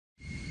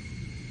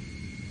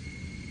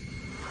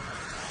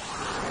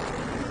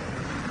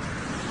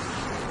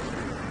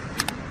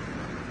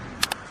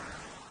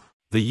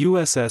The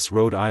USS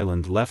Rhode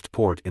Island left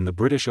port in the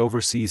British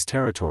Overseas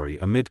Territory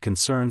amid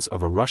concerns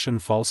of a Russian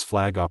false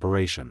flag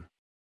operation.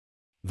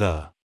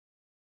 The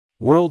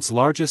world's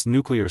largest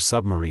nuclear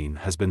submarine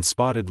has been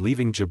spotted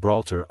leaving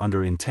Gibraltar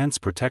under intense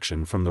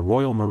protection from the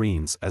Royal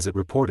Marines as it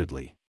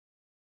reportedly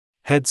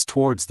heads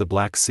towards the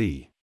Black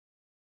Sea.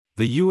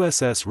 The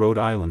USS Rhode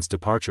Island's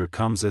departure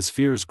comes as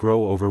fears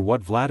grow over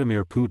what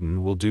Vladimir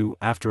Putin will do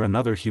after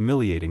another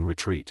humiliating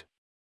retreat.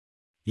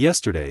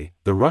 Yesterday,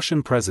 the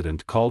Russian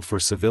president called for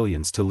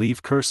civilians to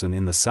leave Kherson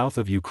in the south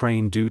of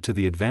Ukraine due to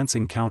the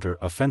advancing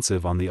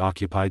counter-offensive on the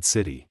occupied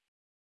city.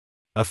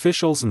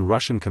 Officials and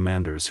Russian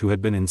commanders who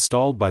had been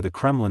installed by the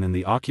Kremlin in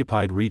the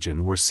occupied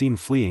region were seen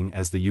fleeing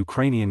as the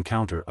Ukrainian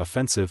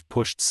counter-offensive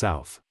pushed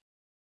south.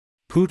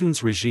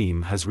 Putin's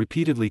regime has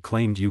repeatedly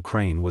claimed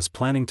Ukraine was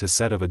planning to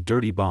set off a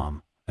dirty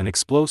bomb, an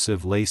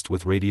explosive laced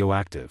with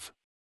radioactive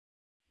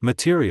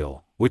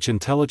material, which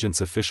intelligence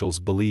officials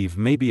believe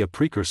may be a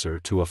precursor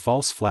to a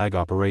false flag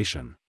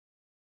operation.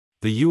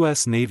 The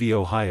U.S. Navy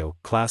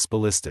Ohio-class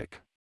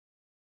ballistic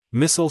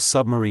missile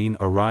submarine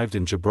arrived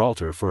in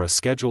Gibraltar for a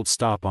scheduled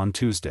stop on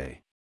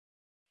Tuesday.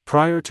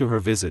 Prior to her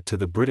visit to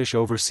the British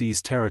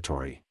Overseas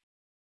Territory,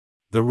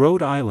 the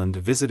Rhode Island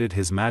visited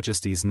His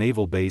Majesty's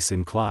Naval Base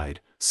in Clyde,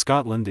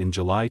 Scotland in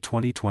July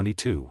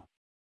 2022.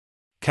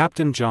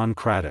 Captain John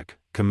Craddock,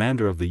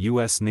 commander of the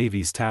U.S.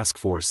 Navy's Task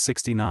Force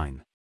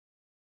 69,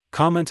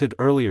 commented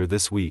earlier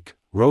this week,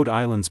 Rhode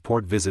Island's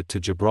port visit to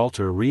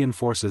Gibraltar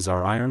reinforces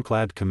our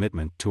ironclad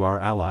commitment to our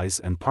allies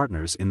and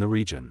partners in the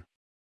region.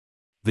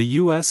 The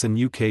US and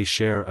UK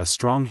share a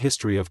strong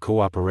history of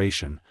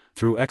cooperation,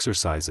 through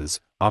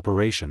exercises,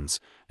 operations,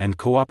 and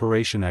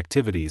cooperation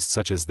activities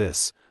such as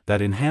this,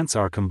 that enhance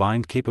our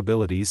combined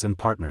capabilities and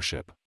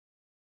partnership.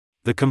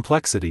 The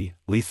complexity,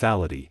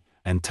 lethality,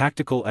 and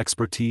tactical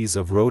expertise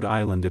of Rhode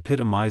Island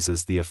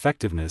epitomizes the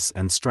effectiveness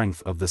and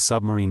strength of the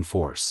submarine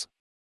force.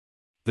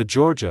 The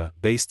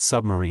Georgia-based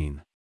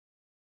submarine,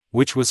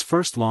 which was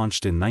first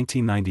launched in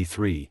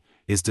 1993,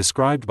 is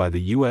described by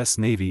the U.S.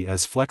 Navy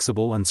as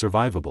flexible and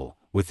survivable,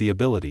 with the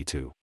ability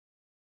to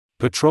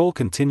patrol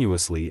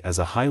continuously as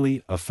a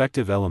highly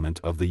effective element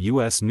of the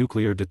U.S.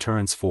 nuclear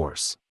deterrence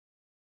force.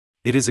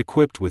 It is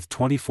equipped with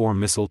 24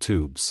 missile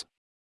tubes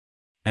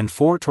and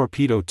 4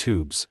 torpedo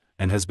tubes,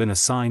 and has been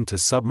assigned to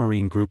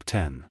Submarine Group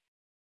 10.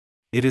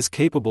 It is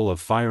capable of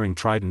firing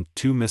Trident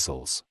II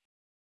missiles.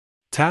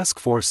 Task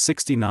Force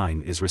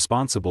 69 is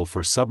responsible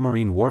for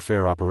submarine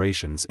warfare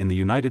operations in the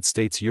United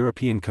States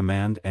European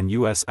Command and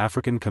U.S.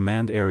 African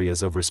Command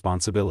areas of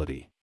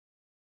responsibility.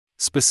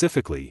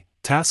 Specifically,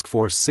 Task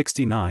Force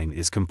 69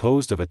 is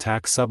composed of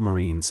attack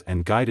submarines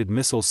and guided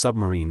missile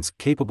submarines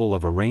capable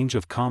of a range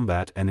of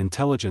combat and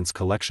intelligence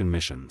collection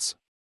missions.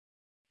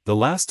 The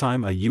last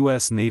time a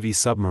U.S. Navy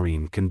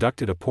submarine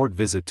conducted a port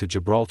visit to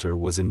Gibraltar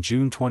was in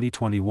June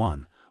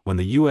 2021, when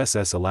the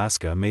USS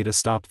Alaska made a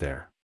stop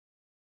there.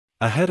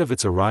 Ahead of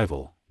its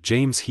arrival,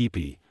 James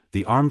Heappey,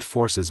 the Armed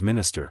Forces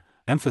Minister,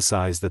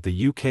 emphasized that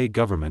the UK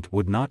government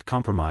would not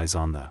compromise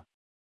on the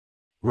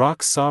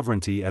ROC's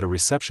sovereignty at a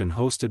reception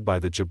hosted by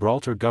the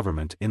Gibraltar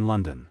government in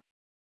London.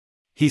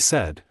 He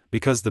said,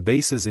 because the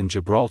bases in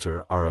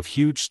Gibraltar are of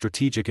huge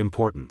strategic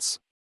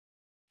importance,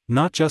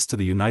 not just to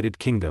the United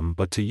Kingdom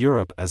but to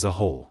Europe as a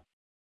whole.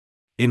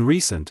 In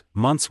recent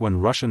months,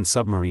 when Russian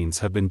submarines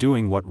have been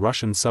doing what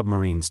Russian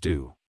submarines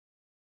do,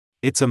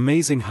 it's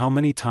amazing how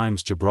many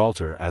times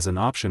Gibraltar as an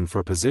option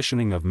for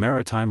positioning of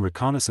maritime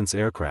reconnaissance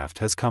aircraft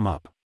has come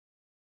up.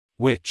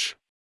 Which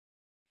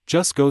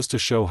just goes to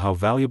show how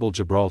valuable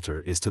Gibraltar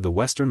is to the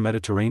Western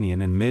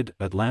Mediterranean and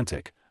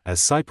Mid-Atlantic,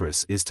 as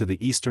Cyprus is to the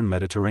Eastern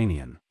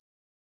Mediterranean.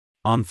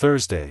 On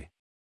Thursday,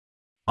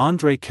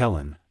 Andrei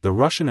Kelin, the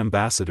Russian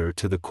ambassador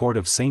to the Court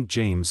of St.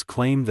 James,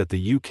 claimed that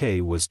the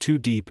UK was too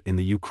deep in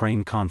the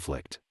Ukraine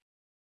conflict,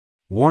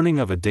 warning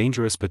of a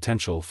dangerous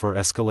potential for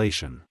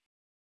escalation.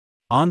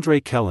 Andrei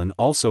Kelin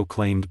also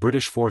claimed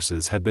British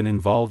forces had been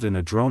involved in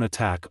a drone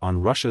attack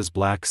on Russia's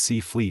Black Sea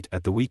Fleet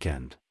at the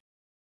weekend,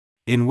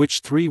 in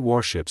which 3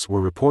 warships were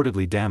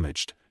reportedly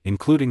damaged,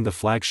 including the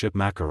flagship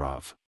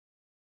Makarov.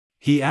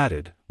 He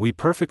added, "We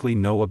perfectly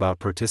know about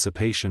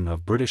participation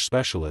of British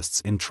specialists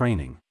in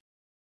training,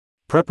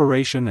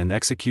 preparation and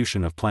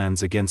execution of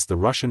plans against the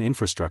Russian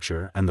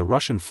infrastructure and the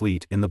Russian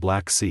fleet in the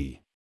Black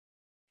Sea.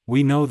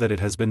 We know that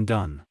it has been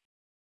done."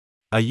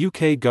 A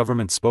UK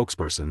government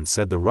spokesperson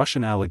said the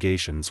Russian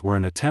allegations were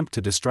an attempt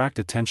to distract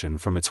attention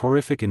from its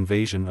horrific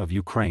invasion of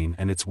Ukraine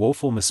and its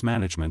woeful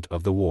mismanagement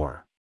of the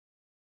war.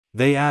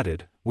 They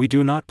added, "We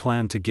do not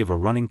plan to give a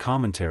running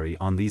commentary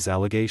on these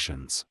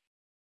allegations.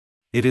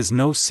 It is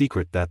no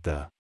secret that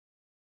the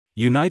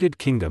United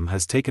Kingdom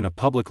has taken a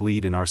public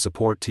lead in our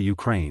support to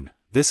Ukraine.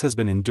 This has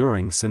been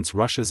enduring since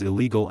Russia's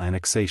illegal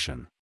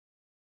annexation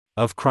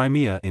of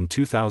Crimea in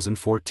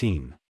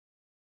 2014.